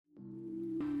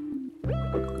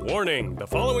Warning, the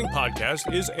following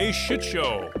podcast is a shit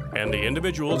show, and the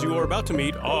individuals you are about to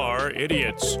meet are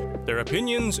idiots. Their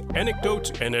opinions,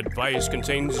 anecdotes, and advice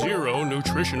contain zero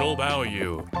nutritional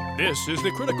value. This is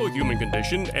the critical human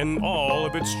condition and all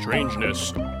of its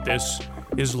strangeness. This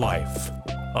is life,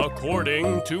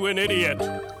 according to an idiot.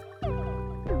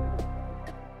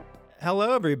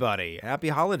 Hello, everybody. Happy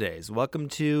holidays. Welcome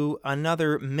to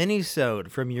another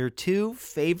mini-sode from your two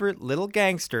favorite little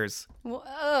gangsters.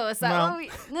 Whoa, is that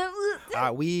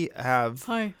what We have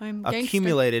Hi, I'm Gangster.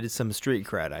 accumulated some street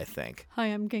cred, I think. Hi,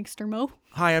 I'm Gangster Mo.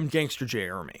 Hi, I'm Gangster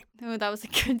Jeremy. Oh, that was a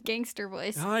good gangster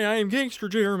voice. Hi, I am Gangster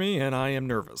Jeremy, and I am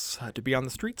nervous to be on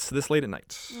the streets this late at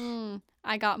night.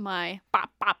 I got my bop,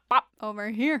 bop, bop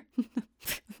over here.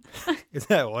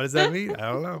 What does that mean?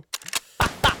 I don't know.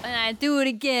 And I do it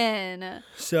again.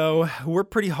 So we're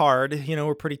pretty hard,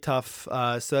 we're pretty tough.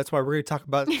 So that's why we're going to talk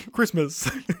about Christmas.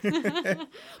 But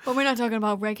we're not talking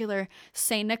about regular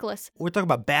St. Nicholas. We're talking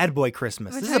about Bad Boy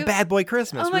Christmas. This is a Bad Boy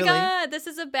Christmas, Oh my really. God, this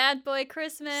is a bad boy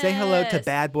Christmas. Say hello to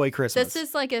Bad Boy Christmas. This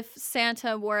is like if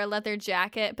Santa wore a leather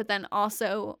jacket, but then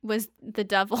also was the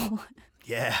devil.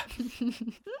 Yeah.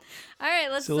 All right,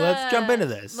 let's jump into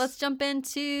this. Let's jump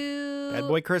into Bad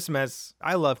Boy Christmas.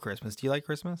 I love Christmas. Do you like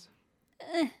Christmas?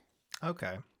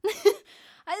 Okay.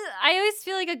 I always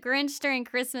feel like a Grinch during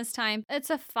Christmas time.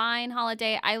 It's a fine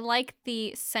holiday. I like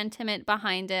the sentiment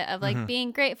behind it of like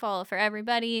being grateful for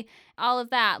everybody, all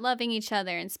of that, loving each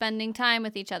other and spending time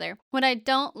with each other. What I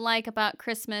don't like about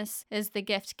Christmas is the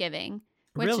gift giving.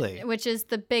 Which is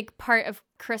the big part of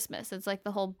Christmas. It's like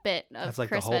the whole bit of That's like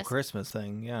Christmas. the whole Christmas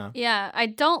thing, yeah. Yeah, I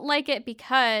don't like it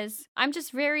because I'm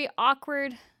just very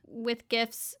awkward with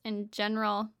gifts in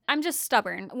general. I'm just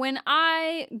stubborn. When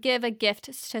I give a gift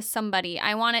to somebody,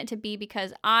 I want it to be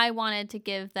because I wanted to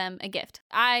give them a gift.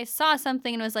 I saw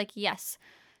something and was like, yes,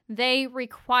 they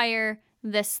require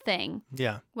this thing.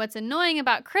 Yeah. What's annoying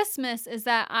about Christmas is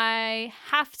that I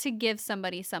have to give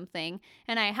somebody something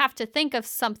and I have to think of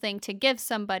something to give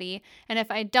somebody. And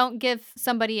if I don't give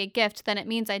somebody a gift, then it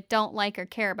means I don't like or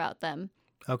care about them.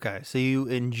 Okay, so you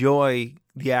enjoy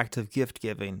the act of gift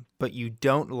giving, but you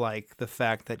don't like the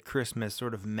fact that Christmas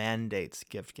sort of mandates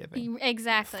gift giving.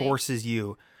 Exactly. Forces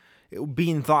you.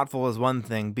 Being thoughtful is one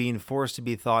thing. Being forced to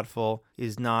be thoughtful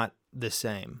is not the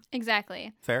same.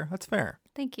 Exactly. Fair? That's fair.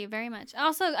 Thank you very much.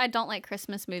 Also, I don't like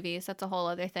Christmas movies. That's a whole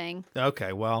other thing.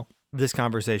 Okay, well, this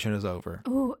conversation is over.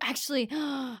 Ooh, actually,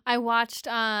 I watched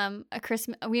a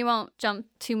Christmas. We won't jump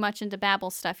too much into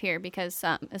Babel stuff here because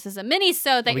this is a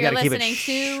mini-sode that you're listening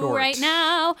to right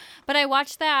now. But I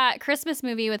watched that Christmas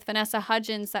movie with Vanessa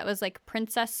Hudgens that was like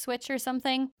Princess Switch or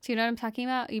something. Do you know what I'm talking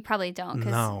about? You probably don't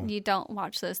because you don't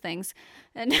watch those things,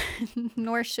 and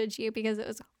nor should you because it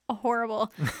was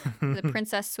horrible. The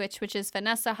Princess Switch, which is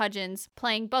Vanessa Hudgens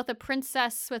playing both a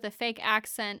princess with a fake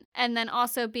accent and then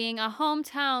also being a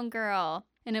hometown girl.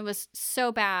 And it was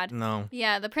so bad. No.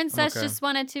 Yeah, the princess just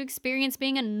wanted to experience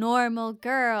being a normal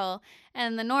girl.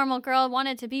 And the normal girl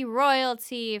wanted to be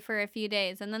royalty for a few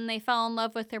days. And then they fell in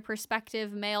love with their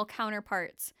prospective male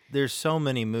counterparts. There's so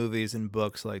many movies and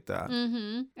books like that.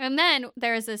 Mm-hmm. And then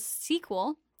there's a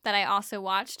sequel that I also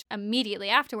watched immediately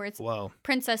afterwards. Whoa.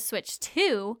 Princess Switch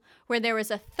 2, where there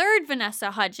was a third Vanessa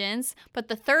Hudgens, but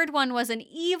the third one was an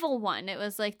evil one. It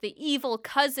was like the evil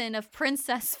cousin of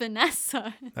Princess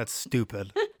Vanessa. That's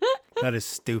stupid. That is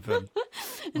stupid.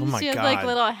 Oh my God. She had like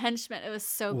little henchmen. It was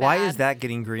so bad. Why is that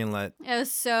getting greenlit? It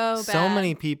was so bad. So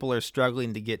many people are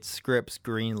struggling to get scripts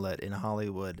greenlit in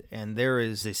Hollywood, and there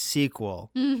is a sequel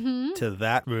to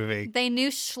that movie. They knew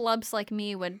schlubs like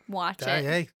me would watch it.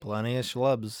 Hey, plenty of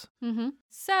schlubs.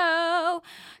 So,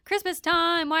 Christmas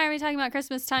time. Why are we talking about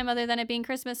Christmas time other than it being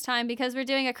Christmas time? Because we're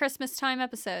doing a Christmas time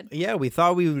episode. Yeah, we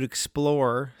thought we would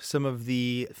explore some of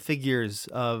the figures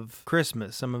of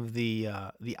Christmas, some of the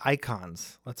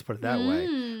icons, let's put it that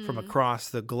way, from across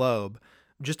the globe.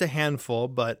 Just a handful,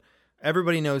 but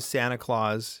everybody knows Santa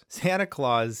Claus. Santa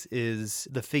Claus is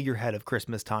the figurehead of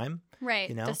Christmas time. Right.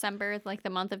 You know? December, like the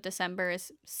month of December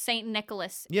is St.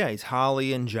 Nicholas. Yeah, he's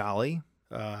holly and jolly.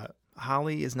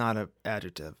 Holly is not an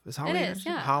adjective. Is holly It an is,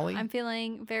 adjective? yeah. Holly? I'm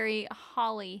feeling very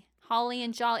holly. Holly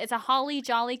and jolly. It's a holly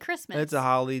jolly Christmas. It's a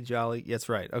holly jolly. That's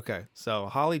right. Okay. So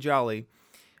holly jolly.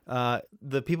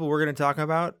 The people we're going to talk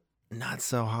about, not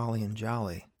so holly and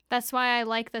jolly. That's why I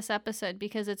like this episode,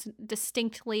 because it's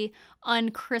distinctly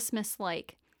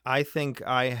un-Christmas-like. I think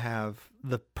I have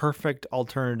the perfect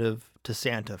alternative to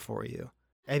Santa for you.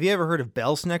 Have you ever heard of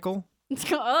Belsnickel?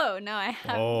 Oh, no, I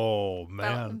haven't. Oh,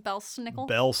 man. Belsnickel?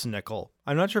 Belsnickel.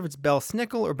 I'm not sure if it's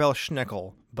Belsnickel or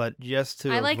Belschnickel, but just to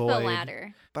avoid... I like the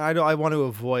latter. But I want to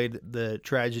avoid the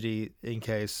tragedy in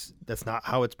case that's not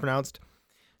how it's pronounced.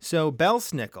 So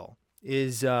Belsnickel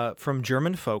is from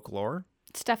German folklore.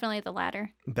 It's definitely the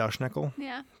latter. Belsnickel?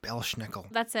 Yeah. Belsnickel.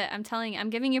 That's it. I'm telling you. I'm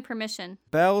giving you permission.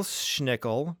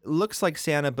 Belsnickel looks like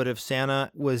Santa, but if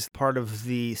Santa was part of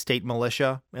the state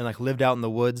militia and like lived out in the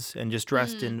woods and just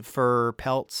dressed in fur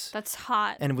pelts. That's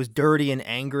hot. And was dirty and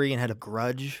angry and had a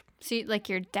grudge. See, like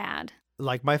your dad.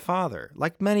 Like my father.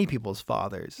 Like many people's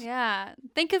fathers. Yeah.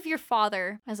 Think of your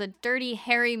father as a dirty,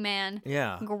 hairy man.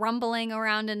 Yeah. Grumbling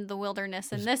around in the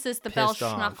wilderness. And this is the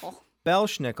Belsnickel.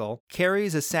 Belsnickel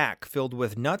carries a sack filled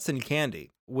with nuts and candy,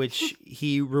 which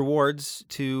he rewards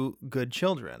to good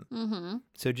children. Mm-hmm.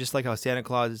 So just like how Santa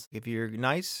Claus, if you're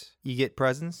nice, you get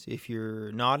presents. If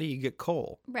you're naughty, you get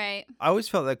coal. Right. I always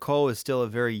felt that coal is still a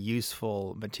very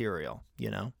useful material,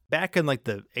 you know? Back in like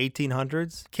the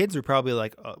 1800s, kids were probably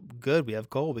like, oh, good, we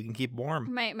have coal, we can keep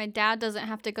warm. My dad doesn't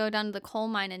have to go down to the coal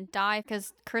mine and die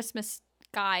because Christmas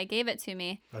guy gave it to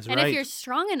me. That's and right. if you're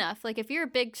strong enough, like if you're a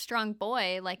big strong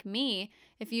boy like me,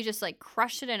 if you just like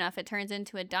crush it enough, it turns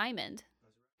into a diamond.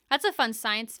 That's a fun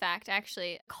science fact,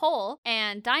 actually. Coal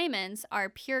and diamonds are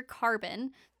pure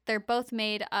carbon. They're both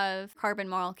made of carbon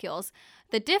molecules.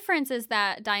 The difference is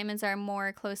that diamonds are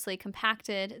more closely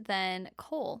compacted than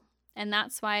coal, and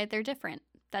that's why they're different.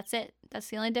 That's it. That's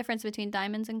the only difference between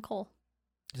diamonds and coal.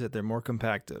 Is that they're more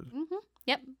compacted. Mm-hmm.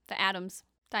 Yep, the atoms.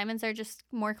 Diamonds are just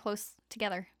more close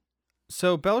together.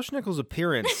 So Belsnickel's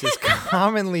appearance is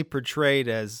commonly portrayed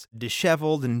as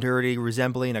disheveled and dirty,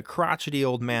 resembling a crotchety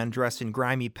old man dressed in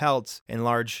grimy pelts and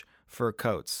large fur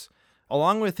coats.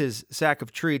 Along with his sack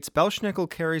of treats, Belsnickel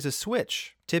carries a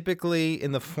switch, typically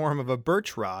in the form of a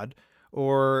birch rod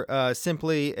or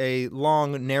simply a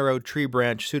long, narrow tree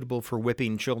branch suitable for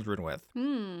whipping children with.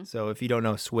 So if you don't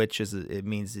know, switch, it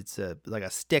means it's like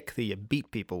a stick that you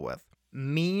beat people with.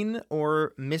 Mean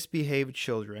or misbehaved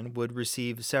children would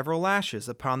receive several lashes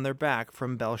upon their back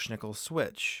from Belsnickel's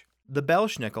switch. The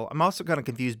Belsnickel, I'm also kind of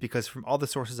confused because from all the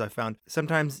sources I found,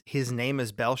 sometimes his name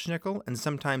is Belsnickel and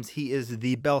sometimes he is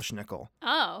the Belsnickel.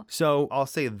 Oh. So I'll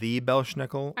say the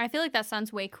Belsnickel. I feel like that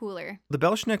sounds way cooler. The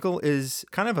Belsnickel is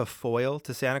kind of a foil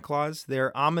to Santa Claus.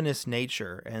 Their ominous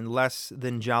nature and less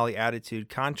than jolly attitude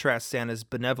contrast Santa's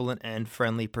benevolent and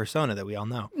friendly persona that we all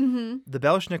know. Mm-hmm. The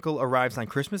Belsnickel arrives on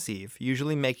Christmas Eve,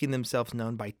 usually making themselves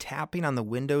known by tapping on the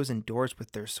windows and doors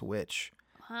with their switch.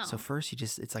 Wow. So first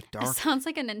it's like dark. It sounds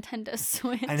like a Nintendo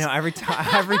Switch. I know, every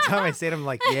time I say it, I'm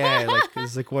like, yeah, like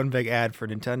it's like one big ad for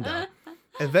Nintendo.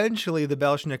 Eventually, the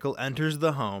Belsnickel enters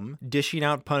the home, dishing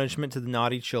out punishment to the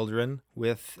naughty children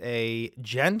with a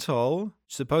gentle,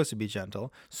 supposed to be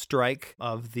gentle, strike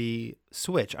of the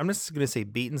Switch. I'm just going to say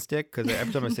beat and stick because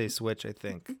every time I say Switch, I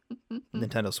think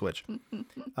Nintendo Switch.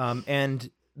 And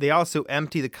they also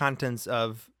empty the contents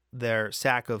of their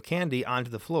sack of candy onto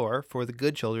the floor for the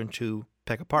good children to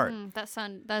pick apart. That's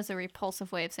a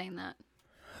repulsive way of saying that.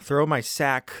 Throw my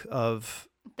sack of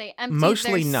they emptied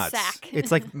mostly their nuts. Sack.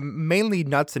 It's like mainly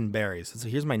nuts and berries. So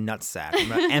here's my nut sack. I'm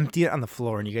gonna empty it on the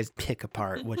floor, and you guys pick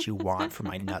apart what you want from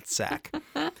my nut sack.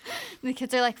 The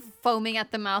kids are like foaming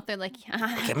at the mouth. They're like,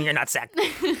 "Give me your nut sack."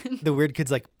 The weird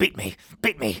kid's like, "Beat me,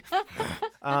 beat me."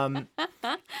 And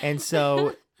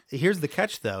so here's the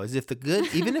catch, though: is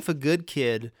even if a good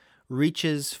kid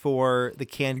reaches for the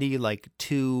candy like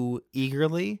too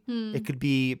eagerly, it could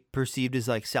be perceived as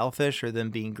like selfish or them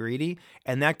being greedy,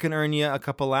 and that can earn you a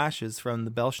couple lashes from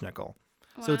the Belsnickel.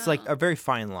 Wow. So it's like a very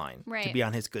fine line to be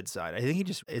on his good side. I think he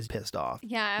just is pissed off.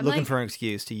 Yeah, I'm looking for an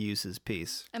excuse to use his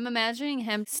piece. I'm imagining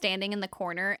him standing in the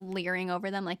corner, leering over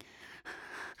them, like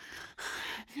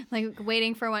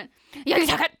waiting for one. Yeah,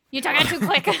 you took it too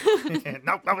quick.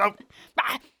 No.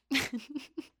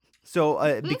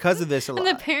 So because of this, and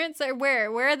the parents are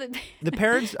where? Where are the? The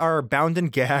parents are bound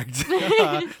and gagged.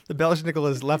 The Belsnickel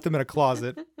has left them in a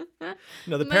closet.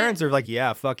 No, the parents are like,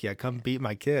 yeah, fuck yeah, come beat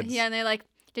my kids. Yeah, and they're like,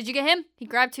 did you get him? He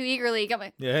grabbed too eagerly. He got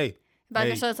my. Yeah, hey.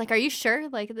 But so it's like, are you sure?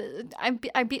 Like,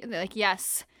 I beat. They're like,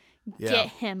 yes, get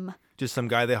him. Just some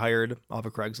guy they hired off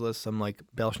of Craigslist, some like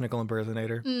Belsnickel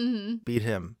impersonator. Mm-hmm. Beat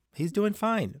him. He's doing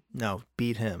fine. No,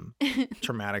 beat him.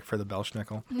 Traumatic for the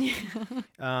Belsnickel.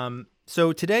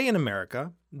 So today in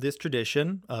America, this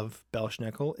tradition of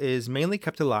Belsnickel is mainly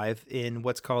kept alive in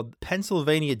what's called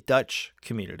Pennsylvania Dutch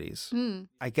communities.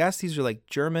 I guess these are like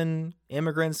German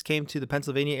immigrants came to the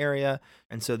Pennsylvania area,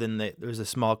 and so then there's a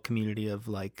small community of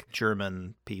like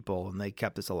German people, and they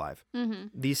kept this alive. Mm-hmm.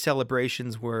 These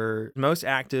celebrations were most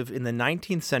active in the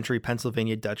 19th century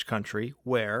Pennsylvania Dutch country,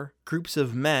 where groups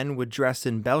of men would dress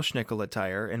in Belsnickel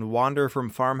attire and wander from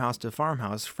farmhouse to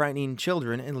farmhouse, frightening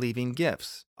children and leaving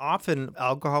gifts. Often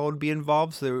alcohol would be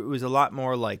involved, so it was a lot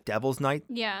more like Devil's Night.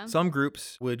 Yeah. Some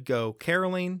groups would go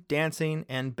caroling, dancing,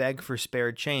 and beg for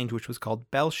spare change, which was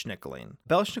called Bellschnickeling.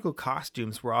 Bellschnickel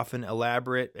costumes were often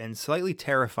elaborate and slightly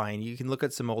terrifying. You can look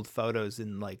at some old photos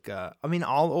and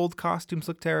all old costumes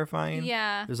look terrifying.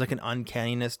 Yeah. There's like an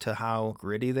uncanniness to how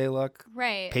gritty they look.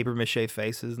 Right. Paper mache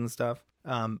faces and stuff.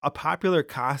 A popular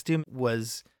costume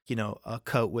was, a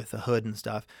coat with a hood and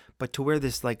stuff, but to wear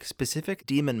this like specific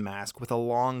demon mask with a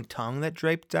long tongue that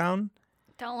draped down.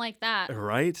 Don't like that.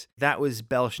 Right? That was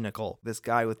Bellschnickel, this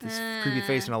guy with this creepy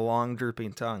face and a long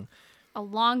drooping tongue. A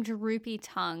long droopy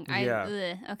tongue.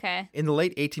 Yeah. Okay. In the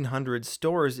late 1800s,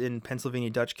 stores in Pennsylvania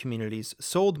Dutch communities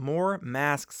sold more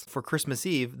masks for Christmas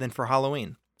Eve than for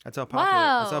Halloween. That's how popular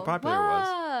it was.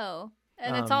 Whoa.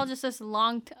 And it's all just this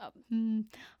long...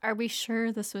 Are we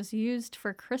sure this was used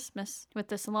for Christmas with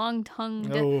this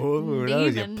long-tongued demon? No,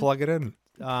 you plug it in.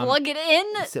 Plug it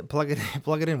in? Plug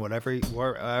it in,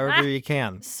 wherever you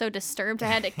can. So disturbed, I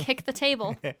had to kick the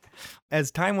table.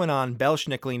 As time went on,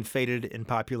 Bellschnickeling faded in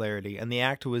popularity, and the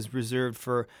act was reserved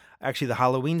for actually the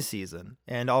Halloween season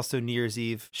and also New Year's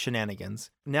Eve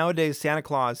shenanigans. Nowadays, Santa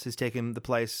Claus has taken the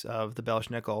place of the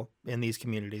Bellschnickel in these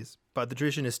communities, but the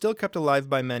tradition is still kept alive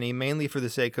by many, mainly for the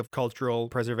sake of cultural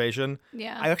preservation.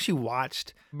 Yeah. I actually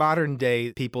watched modern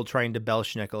day people trying to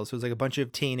Bellschnickel. So it was like a bunch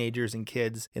of teenagers and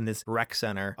kids in this rec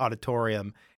center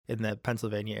auditorium in the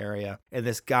Pennsylvania area. And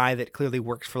this guy that clearly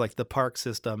works for like the park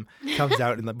system comes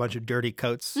out in a bunch of dirty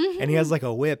coats and he has like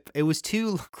a whip. It was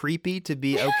too creepy to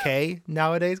be okay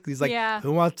nowadays. Cause he's like,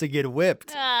 Who wants to get whipped?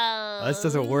 This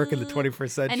doesn't work in the 21st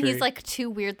century. And he's like too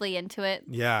weirdly into it.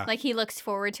 Yeah. Like he looks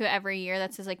forward to it every year.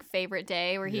 That's his like favorite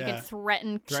day where he can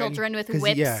threaten children with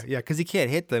whips. Yeah. Cause he can't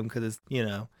hit them because it's,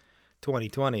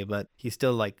 2020, but he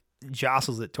still like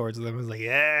jostles it towards them. He's like,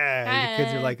 yeah. The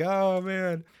kids are like, oh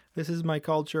man. This is my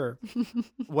culture.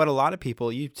 What a lot of people,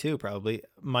 you too probably,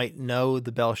 might know the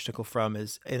Bellschnickel from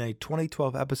is in a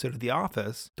 2012 episode of The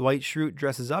Office, Dwight Schrute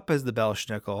dresses up as the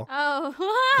Bellschnickel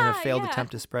in a failed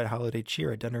attempt to spread holiday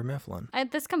cheer at Dunder Mifflin.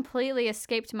 This completely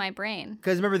escaped my brain.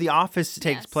 Because remember, The Office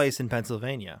takes place in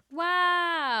Pennsylvania.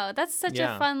 Wow. That's such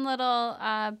a fun little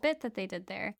bit that they did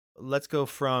there. Let's go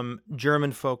from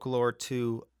German folklore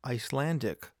to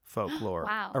Icelandic folklore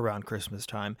around Christmas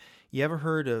time. You ever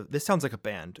heard of, this sounds like a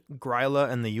band, Gryla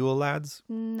and the Yule Lads?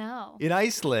 No. In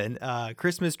Iceland,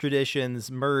 Christmas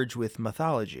traditions merge with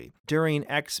mythology. During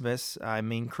Xmas,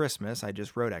 Christmas, I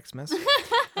just wrote Xmas.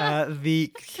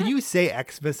 Can you say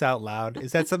Xmas out loud?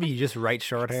 Is that something you just write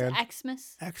shorthand?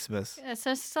 Xmas? Xmas.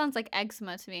 It sounds like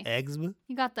eczema to me. Eczema?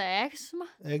 You got the eczema?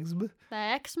 Eczema?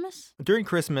 The Xmas? During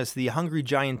Christmas, the hungry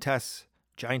giantess?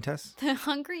 The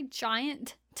hungry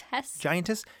giantess?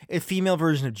 Giantess? A female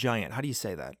version of giant. How do you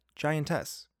say that?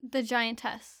 Giantess. The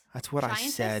giantess. That's what I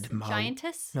said, Mom.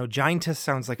 Giantess? No, giantess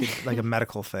sounds like a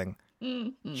medical thing.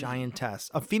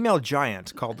 Giantess. A female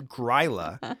giant called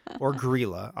Gryla, or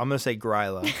Grilla. I'm going to say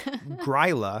Gryla.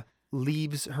 Gryla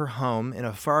leaves her home in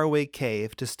a faraway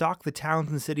cave to stalk the towns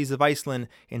and cities of Iceland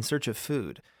in search of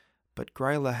food. But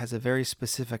Gryla has a very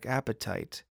specific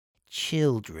appetite.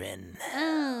 Children.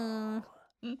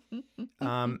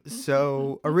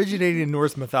 So, originating in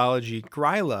Norse mythology,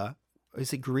 Gryla,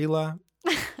 is it Grilla?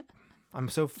 I'm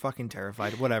so fucking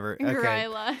terrified. Whatever. Okay.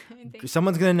 Gryla.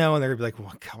 Someone's going to know and they're going to be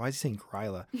like, why is he saying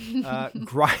Gryla?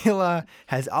 Gryla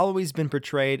has always been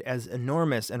portrayed as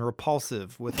enormous and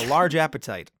repulsive with a large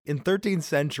appetite. In 13th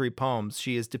century poems,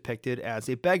 she is depicted as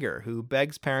a beggar who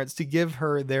begs parents to give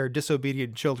her their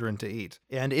disobedient children to eat.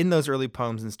 And in those early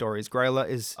poems and stories, Gryla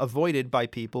is avoided by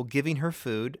people giving her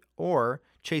food or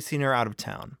chasing her out of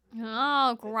town.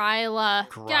 Oh, Gryla.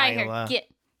 Get out here.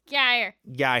 Get out here.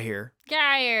 Get out here. Get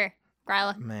out here.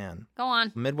 Gryla. Man. Go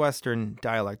on. Midwestern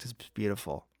dialect is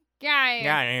beautiful. Get out here. Get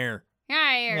out here. Get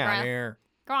out here, Get out Gryla. here.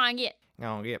 Go on, get.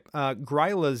 Oh, yeah.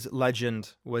 Gryla's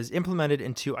legend was implemented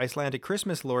into Icelandic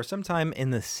Christmas lore sometime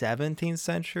in the 17th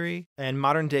century. And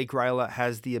modern-day Gryla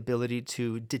has the ability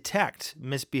to detect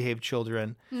misbehaved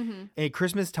children. Mm-hmm. At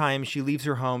Christmas time, she leaves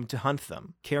her home to hunt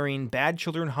them, carrying bad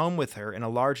children home with her in a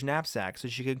large knapsack so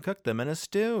she can cook them in a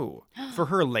stew for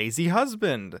her lazy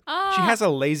husband. Oh. She has a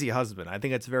lazy husband. I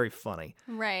think that's very funny.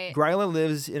 Right. Gryla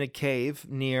lives in a cave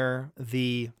near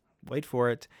the, wait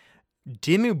for it,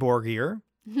 Dimmuborgir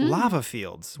lava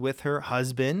fields with her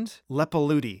husband,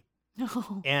 Lepaludi,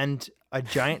 and a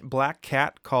giant black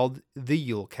cat called the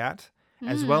Yule Cat,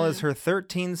 as well as her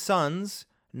 13 sons,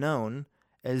 known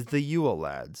as the Yule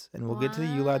Lads. And we'll get to the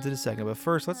Yule Lads in a second. But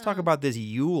first, let's talk about this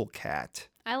Yule Cat.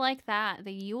 I like that.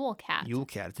 The Yule Cat. Yule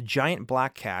Cat. It's a giant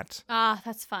black cat. Ah,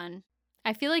 that's fun.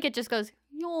 I feel like it just goes,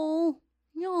 Yule,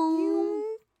 Yule.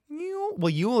 Yule. Well,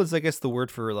 Yule is, I guess, the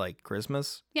word for, like,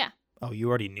 Christmas. Yeah. Oh, you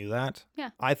already knew that? Yeah.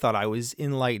 I thought I was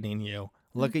enlightening you.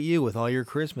 Look at you with all your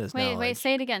Christmas knowledge. Wait,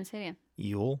 say it again.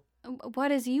 Yule?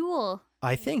 What is Yule?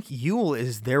 I think Yule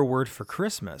is their word for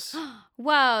Christmas.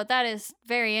 Wow, that is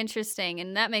very interesting,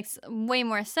 and that makes way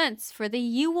more sense for the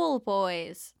Yule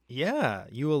boys. Yeah,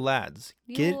 Yule lads.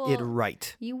 Get it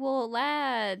right. Yule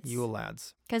lads. Yule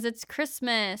lads. Because it's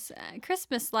Christmas.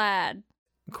 Christmas lad.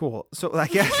 Cool. So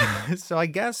I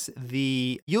guess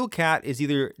the Yule cat is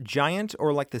either giant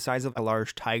or like the size of a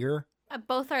large tiger.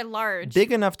 Both are large.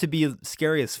 Big enough to be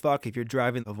scary as fuck if you're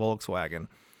driving a Volkswagen.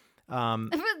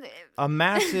 A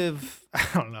massive, I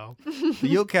don't know. The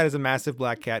Yule cat is a massive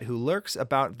black cat who lurks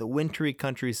about the wintry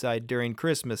countryside during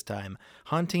Christmas time,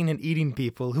 hunting and eating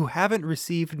people who haven't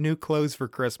received new clothes for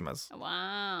Christmas.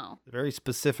 Wow. A very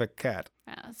specific cat.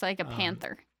 Yeah, it's like a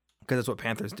panther. Because that's what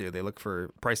panthers do. They look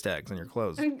for price tags on your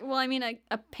clothes. Well, I mean,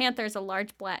 a panther is a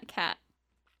large black cat.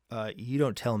 You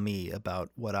don't tell me about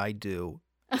what I do.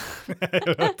 I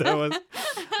don't know what that was.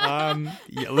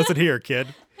 Yeah, listen here, kid.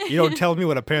 You don't tell me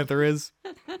what a panther is.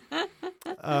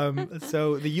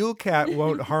 So the Yule cat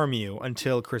won't harm you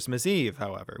until Christmas Eve,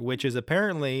 however, which is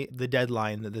apparently the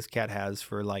deadline that this cat has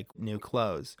for like new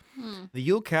clothes. The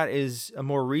Yule cat is a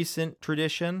more recent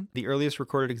tradition, the earliest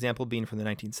recorded example being from the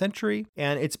 19th century,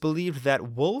 and it's believed that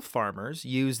wool farmers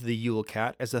use the Yule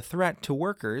cat as a threat to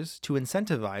workers to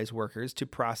incentivize workers to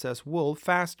process wool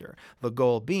faster, the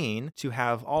goal being to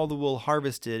have all the wool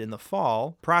harvested in the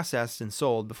fall processed and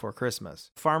sold before Christmas.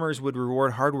 Farmers would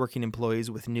reward hardworking employees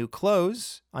with new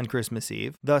clothes on Christmas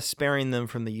Eve, thus sparing them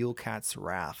from the Yule cat's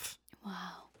wrath.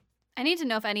 Wow. I need to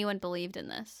know if anyone believed in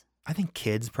this. I think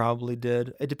kids probably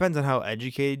did. It depends on how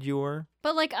educated you were.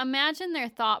 But like, imagine their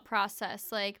thought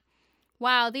process. Like,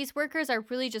 wow, these workers are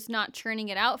really just not churning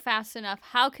it out fast enough.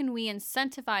 How can we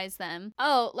incentivize them?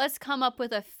 Oh, let's come up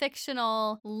with a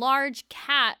fictional large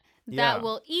cat that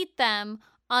will eat them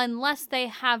unless they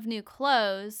have new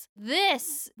clothes.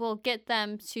 This will get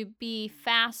them to be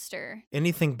faster.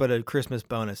 Anything but a Christmas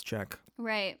bonus check.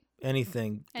 Right.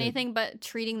 Anything but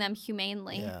treating them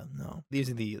humanely. Yeah, no.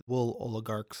 These are the wool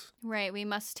oligarchs. Right, we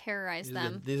must terrorize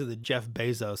them. These are the Jeff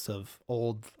Bezos of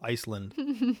old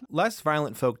Iceland. Less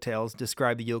violent folk tales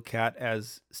describe the Yule cat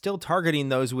as still targeting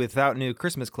those without new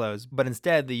Christmas clothes, but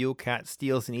instead the Yule cat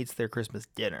steals and eats their Christmas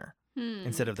dinner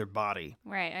instead of their body.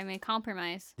 Right, I mean,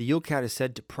 compromise. The Yule cat is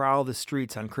said to prowl the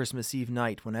streets on Christmas Eve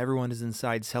night when everyone is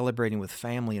inside celebrating with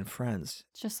family and friends.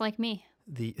 Just like me.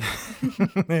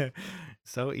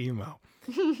 So emo.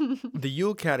 The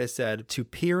Yule cat is said to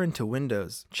peer into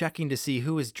windows, checking to see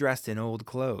who is dressed in old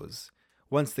clothes.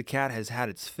 Once the cat has had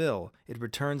its fill, it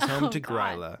returns home to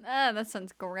Gryla. That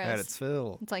sounds gross. Had its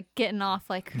fill. It's like getting off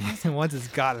like... Once it's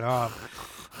gotten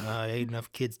off. I ate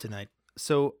enough kids tonight.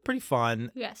 So, pretty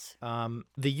fun. Yes.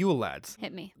 The Yule lads.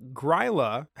 Hit me.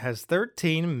 Gryla has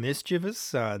 13 mischievous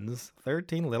sons,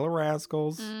 13 little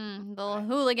rascals. The little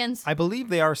hooligans. I believe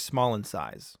they are small in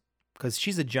size, because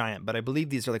she's a giant, but I believe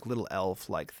these are like little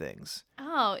elf-like things.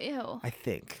 Oh, ew. I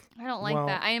think. I don't like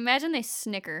that. I imagine they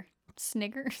snicker.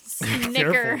 Snicker?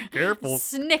 Careful.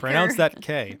 Snicker. Pronounce that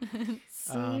K.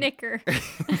 Snicker.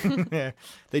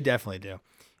 They definitely do.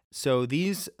 So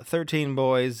these 13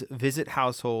 boys visit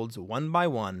households one by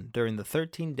one during the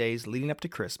 13 days leading up to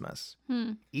Christmas.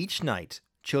 Each night,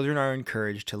 children are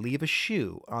encouraged to leave a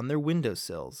shoe on their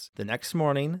windowsills. The next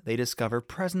morning, they discover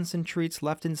presents and treats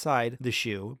left inside the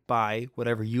shoe by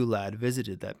whatever Yule lad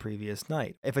visited that previous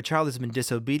night. If a child has been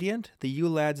disobedient, the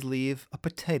Yule lads leave a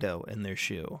potato in their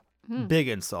shoe. Big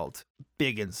insult.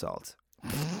 Big insult.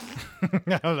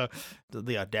 I don't know.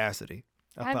 The audacity.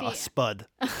 A spud.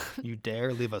 You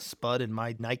dare leave a spud in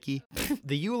my Nike?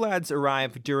 The Yule lads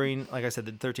arrive during, like I said,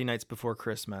 the 13 nights before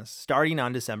Christmas, starting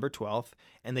on December 12th,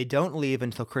 and they don't leave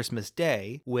until Christmas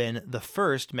Day when the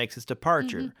first makes its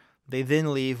departure. They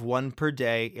then leave one per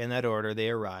day in that order they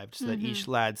arrived, so that each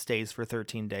lad stays for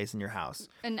 13 days in your house.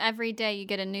 And every day you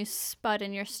get a new spud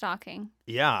in your stocking.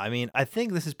 Yeah, I mean, I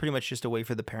think this is pretty much just a way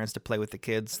for the parents to play with the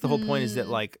kids. The whole point is that,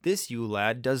 like, this Yule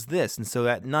lad does this, and so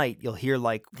at night you'll hear,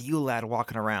 like, the Yule lad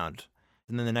walking around,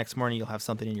 and then the next morning you'll have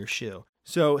something in your shoe.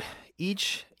 So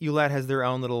each Yule lad has their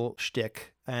own little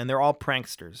shtick, and they're all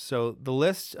pranksters. So the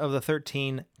list of the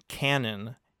 13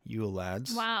 canon Yule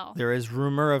lads. Wow. There is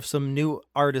rumor of some new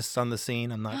artists on the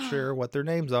scene. I'm not sure what their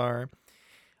names are.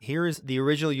 Here is the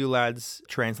original Yule lads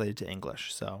translated to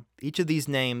English. So each of these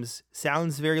names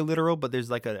sounds very literal, but there's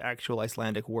like an actual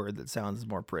Icelandic word that sounds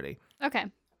more pretty. Okay.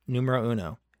 Numero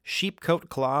uno, Sheepcoat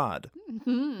Claude.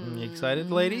 You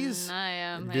excited, ladies? I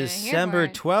am. December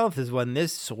 12th is when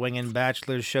this swinging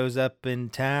bachelor shows up in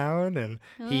town, and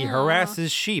he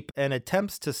harasses sheep and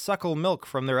attempts to suckle milk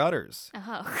from their udders.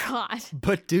 Oh, God.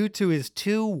 But due to his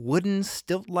 2 wooden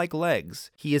stilt-like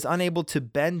legs, he is unable to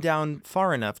bend down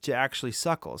far enough to actually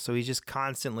suckle, so he's just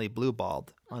constantly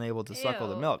blue-balled, unable to suckle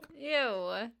the milk.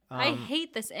 Ew. I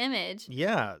hate this image.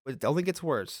 Yeah, it only gets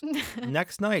worse.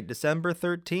 Next night, December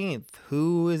 13th,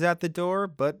 who is at the door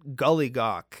but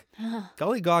Gullygawk?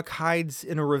 Gullygawk hides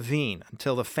in a ravine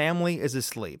until the family is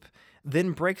asleep,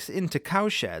 then breaks into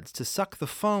cowsheds to suck the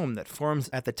foam that forms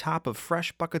at the top of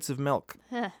fresh buckets of milk.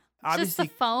 Just the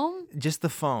foam? Just the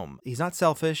foam. He's not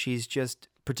selfish, he's just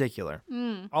particular.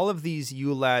 All of these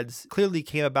Yule lads clearly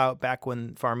came about back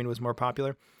when farming was more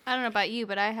popular. I don't know about you,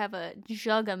 but I have a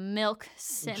jug of milk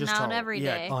sitting out every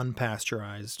day.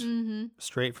 Unpasteurized.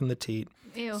 Straight from the teat.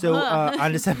 Ew. So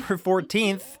on December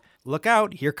 14th, look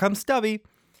out, here comes Stubby.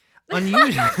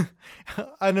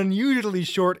 An unusually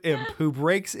short imp who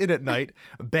breaks in at night,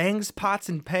 bangs pots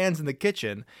and pans in the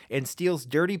kitchen, and steals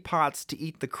dirty pots to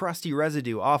eat the crusty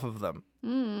residue off of them.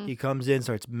 He comes in,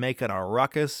 starts making a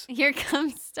ruckus. Here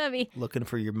comes Stubby. Looking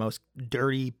for your most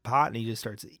dirty pot, and he just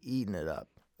starts eating it up.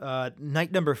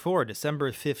 Night number 4,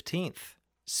 December 15th.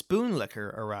 Spoon Licker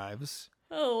arrives.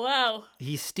 Oh, wow.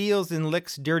 He steals and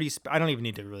licks dirty... I don't even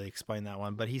need to really explain that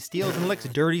one, but he steals and licks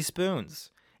dirty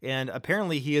spoons. And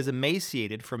apparently he is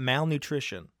emaciated from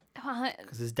malnutrition.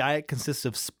 Because his diet consists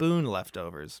of spoon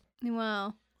leftovers.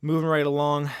 Wow. Moving right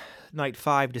along, night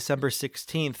 5, December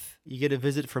 16th, you get a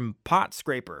visit from Pot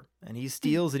Scraper, and he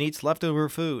steals and eats leftover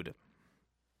food.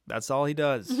 That's all he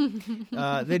does.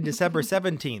 Then December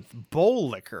 17th, Bowl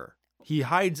Licker. He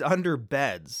hides under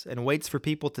beds and waits for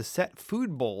people to set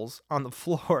food bowls on the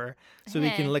floor so he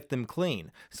can lick them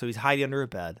clean. So he's hiding under a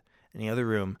bed. In the other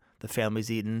room, the family's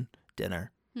eating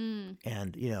dinner.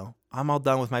 And, I'm all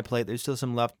done with my plate. There's still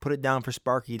some left. Put it down for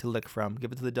Sparky to lick from.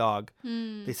 Give it to the dog.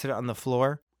 They set it on the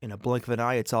floor. In a blink of an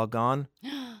eye, it's all gone.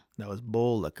 That was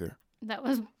Bowl Licker. That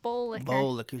was Bowl Licker.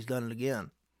 Bowl Licker's done it again.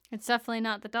 It's definitely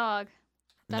not the dog.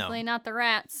 Definitely not the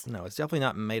rats. No, it's definitely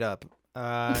not made up.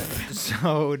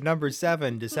 So number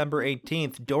 7, December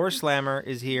 18th, Door Slammer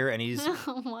is here, and he's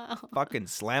fucking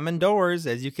slamming doors,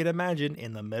 as you can imagine,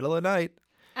 in the middle of the night.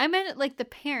 I meant like the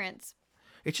parents.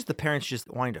 It's just the parents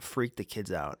just wanting to freak the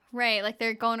kids out. Right, like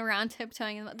they're going around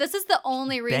tiptoeing. This is the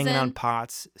only reason. Banging on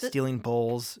pots, stealing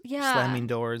bowls, slamming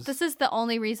doors. This is the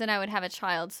only reason I would have a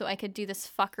child, so I could do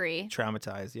this fuckery.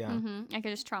 Traumatized, yeah. I could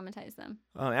just traumatize them.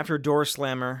 After Door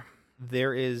Slammer,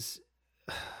 there is,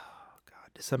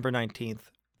 December 19th,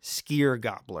 Skyr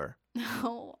Gobbler.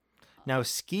 Oh. Now,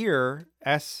 Skyr,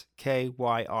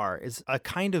 S-K-Y-R, is a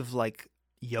kind of like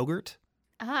yogurt.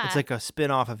 It's like a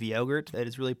spin-off of yogurt that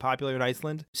is really popular in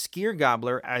Iceland. Skyr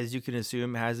Gobbler, as you can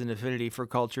assume, has an affinity for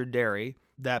cultured dairy,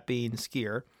 that being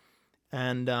skyr.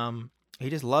 And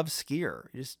he just loves skyr.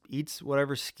 He just eats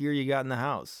whatever skyr you got in the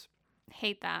house.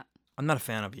 Hate that. I'm not a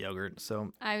fan of yogurt,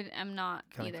 so... I'm not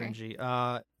either. Kind of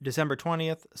cringy. December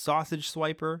 20th, Sausage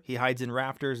Swiper. He hides in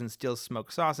rafters and steals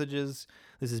smoked sausages.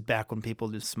 This is back when people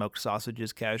just smoked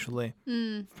sausages casually,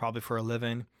 probably for a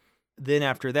living. Then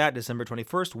after that, December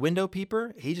 21st, Window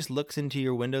Peeper. He just looks into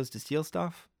your windows to steal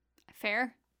stuff.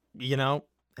 Fair.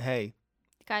 Hey.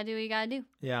 Gotta do what you gotta do.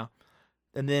 Yeah.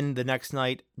 And then the next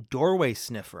night, Doorway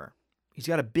Sniffer. He's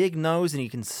got a big nose and he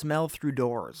can smell through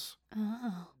doors.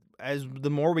 Oh. As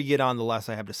the more we get on, the less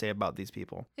I have to say about these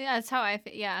people. Yeah, that's how I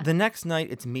feel. Yeah. The next night,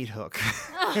 it's Meat Hook.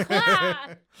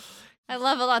 I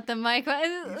love a lot the mic.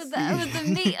 That was the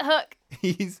Meat Hook.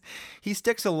 He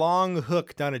sticks a long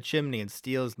hook down a chimney and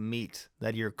steals meat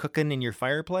that you're cooking in your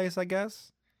fireplace, I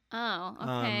guess. Oh,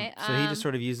 okay. So he just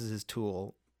sort of uses his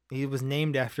tool. He was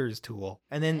named after his tool.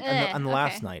 And then on the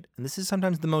last night, and this is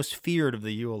sometimes the most feared of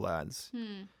the Yule lads,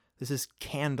 this is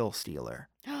Candle Stealer.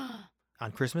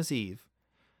 On Christmas Eve,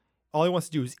 all he wants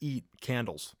to do is eat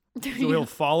candles. So he'll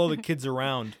follow the kids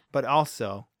around, but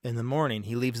also in the morning,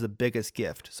 he leaves the biggest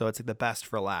gift. So it's like the best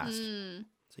for last.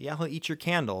 So yeah, he'll eat your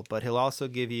candle, but he'll also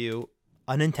give you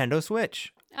a Nintendo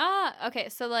Switch. Okay.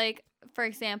 So like, for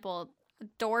example,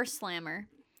 Door Slammer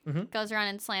goes around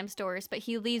and slams doors, but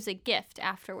he leaves a gift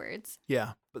afterwards.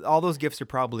 Yeah. But all those gifts are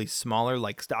probably smaller,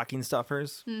 like stocking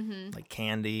stuffers, like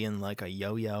candy and like a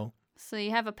yo-yo. So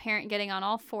you have a parent getting on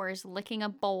all fours, licking a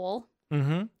bowl,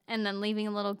 and then leaving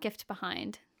a little gift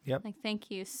behind. Yep. Like,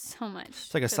 thank you so much.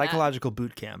 It's like a psychological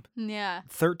boot camp. Yeah.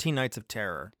 13 nights of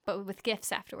terror. But with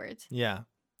gifts afterwards. Yeah.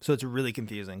 So it's really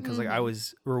confusing because like I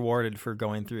was rewarded for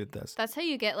going through this. That's how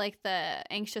you get like the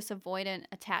anxious avoidant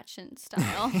attachment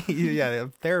style. Yeah,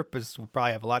 therapists will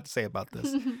probably have a lot to say about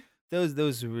this.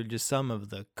 Those were just some of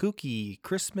the kooky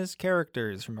Christmas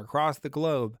characters from across the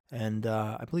globe. And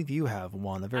I believe you have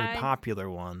one, a very popular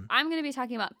one. I'm going to be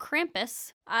talking about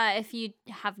Krampus. If you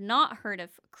have not heard of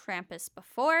Krampus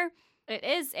before, it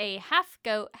is a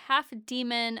half-goat,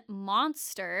 half-demon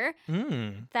monster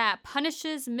that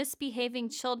punishes misbehaving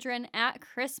children at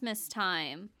Christmas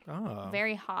time. Oh.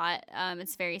 Very hot.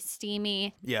 It's very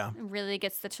steamy. Yeah. It really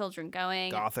gets the children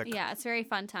going. Gothic. Yeah, it's a very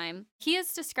fun time. He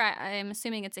is described, I'm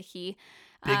assuming it's a he.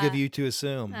 Big of you to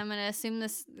assume. I'm going to assume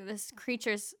this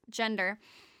creature's gender.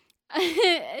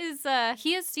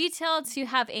 He is detailed to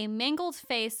have a mangled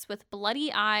face with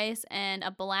bloody eyes and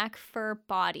a black fur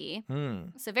body.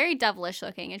 So very devilish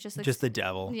looking. It just looks just the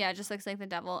devil. Yeah, it just looks like the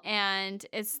devil. And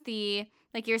it's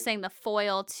like you're saying, the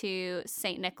foil to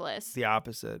Saint Nicholas. The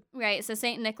opposite. Right. So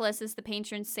Saint Nicholas is the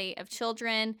patron saint of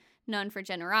children, known for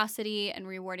generosity and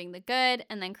rewarding the good.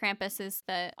 And then Krampus is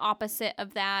the opposite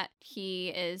of that. He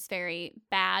is very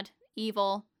bad,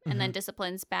 evil, and then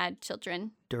disciplines bad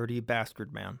children. Dirty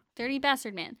bastard man. Dirty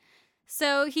bastard man.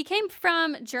 So he came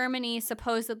from Germany,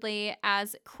 supposedly,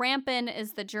 as Krampen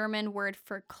is the German word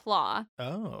for claw.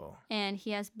 Oh. And he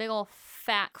has big ol'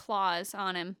 fat claws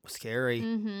on him.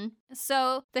 Scary.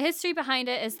 So the history behind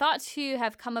it is thought to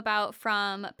have come about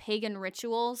from pagan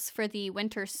rituals for the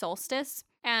winter solstice.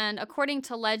 And according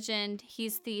to legend,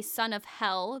 he's the son of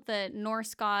Hel, the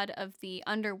Norse god of the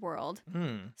underworld.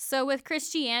 So with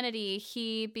Christianity,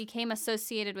 he became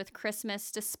associated with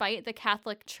Christmas despite the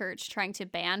Catholic Church trying to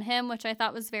ban him, which I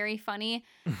thought was very funny.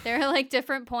 There are like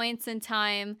different points in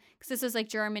time, because this was like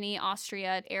Germany,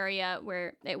 Austria area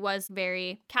where it was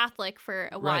very Catholic for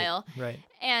a while. Right.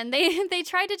 And they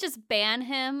tried to just ban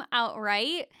him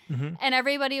outright. And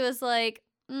everybody was like,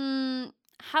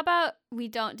 how about we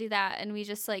don't do that and we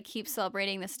just like keep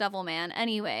celebrating this devil man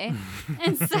anyway?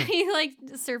 And so he like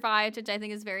survived, which I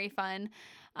think is very fun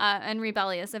and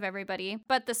rebellious of everybody.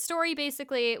 But the story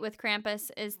basically with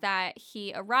Krampus is that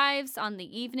he arrives on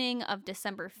the evening of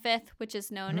December 5th, which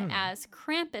is known as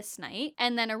Krampus Night.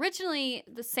 And then originally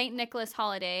the St. Nicholas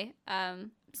holiday,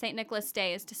 St. Nicholas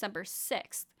Day is December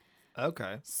 6th.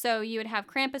 Okay. So you would have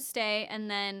Krampus Day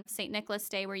and then St. Nicholas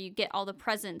Day where you get all the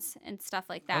presents and stuff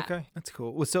like that. Okay, that's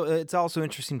cool. Well, so it's also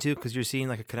interesting too because you're seeing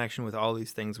like a connection with all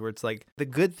these things where it's like the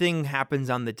good thing happens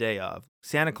on the day of.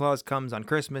 Santa Claus comes on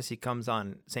Christmas, he comes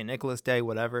on St. Nicholas Day,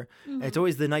 whatever. And it's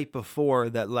always the night before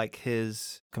that like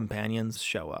his companions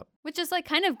show up. Which is like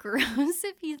kind of gross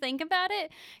if you think about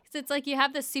it. Because it's like you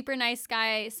have this super nice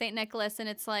guy, St. Nicholas, and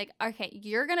it's like, okay,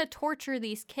 you're going to torture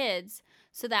these kids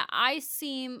so that I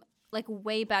seem like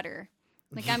way better.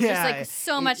 Like I'm just like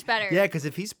so much better. Yeah, because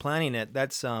if he's planning it,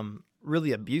 that's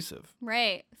really abusive.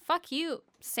 Right. Fuck you,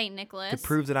 St. Nicholas. To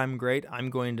prove that I'm great, I'm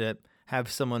going to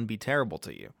have someone be terrible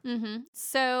to you.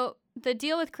 So the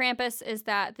deal with Krampus is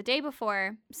that the day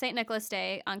before St. Nicholas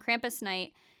Day, on Krampus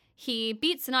night, he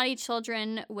beats naughty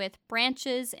children with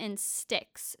branches and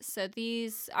sticks. So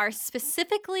these are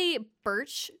specifically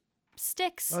birch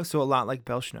sticks. Oh, so a lot like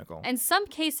Belsnickel. In some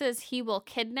cases, he will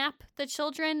kidnap the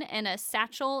children in a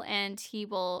satchel and he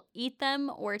will eat them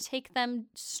or take them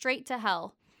straight to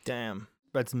hell. Damn,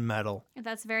 that's metal.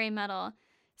 That's very metal.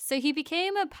 So he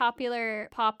became a popular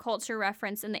pop culture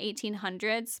reference in the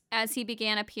 1800s as he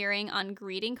began appearing on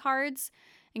greeting cards.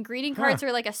 And greeting cards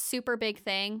were like a super big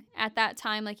thing at that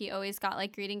time. Like you always got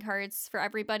like greeting cards for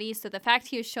everybody. So the fact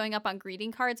he was showing up on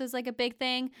greeting cards was like a big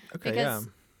thing. Okay, yeah.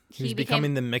 He's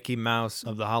becoming the Mickey Mouse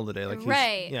of the holiday. Like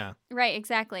right. Yeah. Right,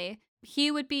 exactly. He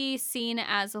would be seen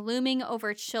as looming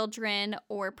over children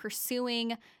or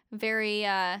pursuing very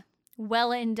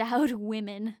well-endowed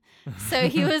women. So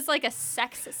he was like a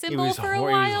sex symbol for a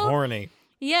while. He was horny.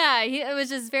 Yeah, it was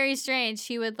just very strange.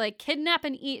 He would like kidnap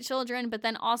and eat children, but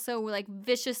then also like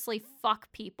viciously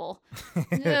fuck people.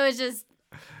 It was just,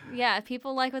 yeah,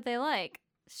 people like what they like.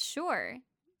 Sure.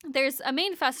 There's a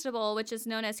main festival, which is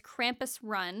known as Krampus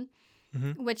Run,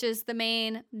 which is the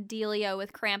main dealio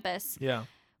with Krampus. Yeah.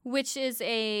 Which is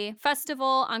a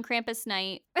festival on Krampus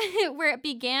night where it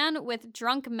began with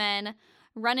drunk men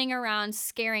running around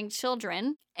scaring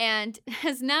children and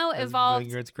has now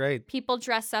evolved. It's great. People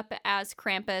dress up as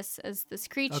Krampus, as this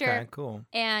creature. Okay, cool.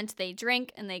 And they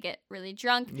drink and they get really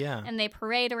drunk. Yeah. And they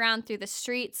parade around through the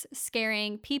streets,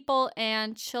 scaring people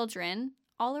and children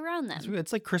all around them.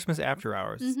 It's like Christmas after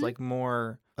hours. It's like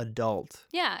more adult.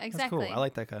 Yeah, exactly. That's cool. I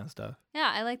like that kind of stuff.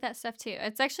 Yeah, I like that stuff too.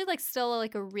 It's actually like still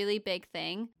like a really big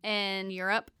thing in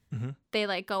Europe. They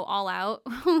like go all out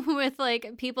with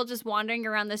like people just wandering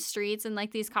around the streets in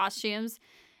like these costumes.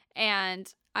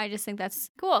 And I just think that's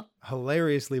cool.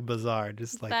 Hilariously bizarre.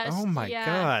 Just like, oh my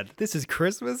God, this is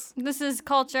Christmas? This is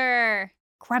culture.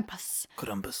 Krampus.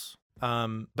 Krampus.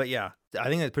 But yeah, I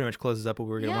think that pretty much closes up what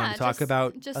we were going to want to talk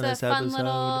about just on this a fun episode.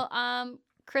 Little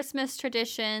Christmas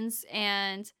traditions,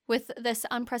 and with this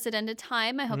unprecedented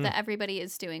time, I hope that everybody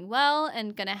is doing well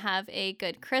and gonna have a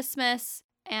good Christmas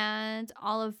and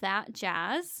all of that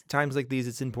jazz. Times like these,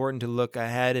 it's important to look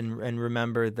ahead and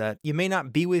remember that you may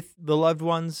not be with the loved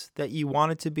ones that you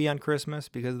wanted to be on Christmas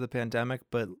because of the pandemic,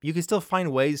 but you can still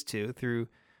find ways to through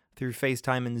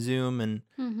FaceTime and Zoom and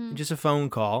just a phone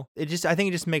call. I think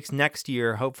it just makes next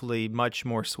year hopefully much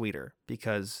more sweeter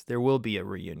because there will be a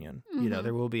reunion. You know,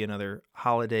 there will be another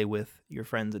holiday with your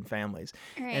friends and families.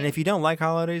 Right. And if you don't like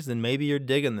holidays, then maybe you're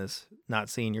digging this, not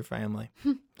seeing your family.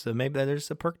 So maybe there's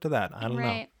a perk to that. I don't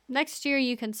know. Next year,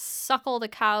 you can suckle the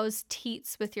cow's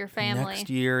teats with your family. Next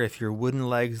year, if your wooden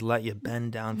legs let you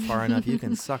bend down far enough, you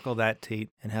can suckle that teat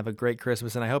and have a great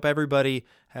Christmas. And I hope everybody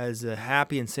has a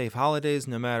happy and safe holidays,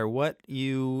 no matter what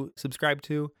you subscribe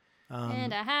to.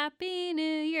 And a happy new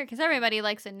year, because everybody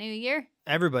likes a new year.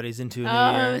 Everybody's into a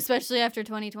new year. Especially after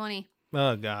 2020.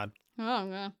 Oh, God. Oh,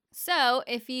 God. So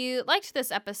if you liked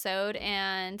this episode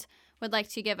and would like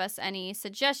to give us any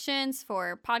suggestions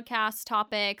for podcast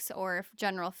topics or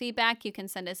general feedback, you can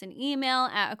send us an email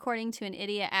at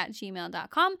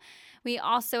accordingtoanidiot@gmail.com. We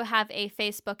also have a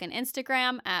Facebook and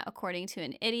Instagram at According to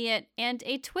an Idiot and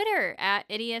a Twitter at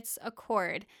Idiots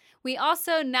Accord. We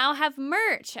also now have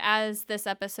merch as this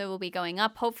episode will be going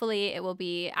up. Hopefully it will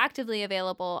be actively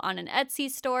available on an Etsy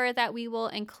store that we will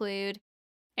include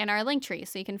in our link tree.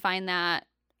 So you can find that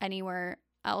anywhere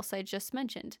else I just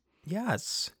mentioned.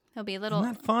 Yes. There'll be little,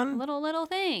 Isn't that fun? little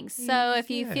things. So if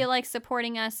you feel like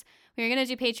supporting us, we were going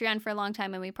to do Patreon for a long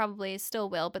time, and we probably still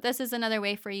will. But this is another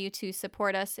way for you to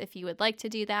support us if you would like to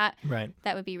do that. Right.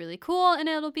 That would be really cool, and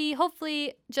it'll be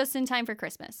hopefully just in time for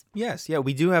Christmas. Yes. Yeah,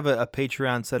 we do have a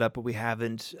Patreon set up, but we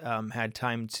haven't had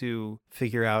time to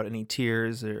figure out any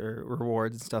tiers or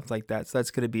rewards and stuff like that. So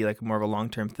that's going to be like more of a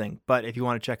long-term thing. But if you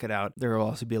want to check it out, there will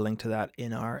also be a link to that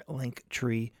in our link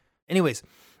tree. Anyways.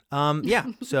 Yeah,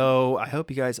 so I hope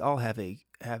you guys all have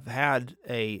had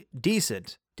a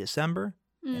decent December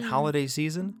and holiday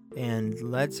season, and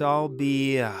let's all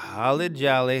be holly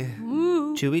jolly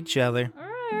to each other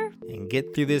and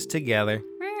get through this together.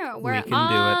 We're we can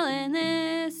all do it in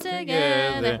this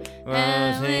together.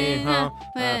 I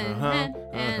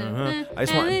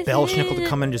just want Belschnickel to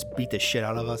come in and just beat the shit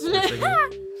out of us. All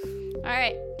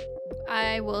right,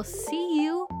 I will see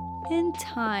you in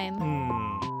time.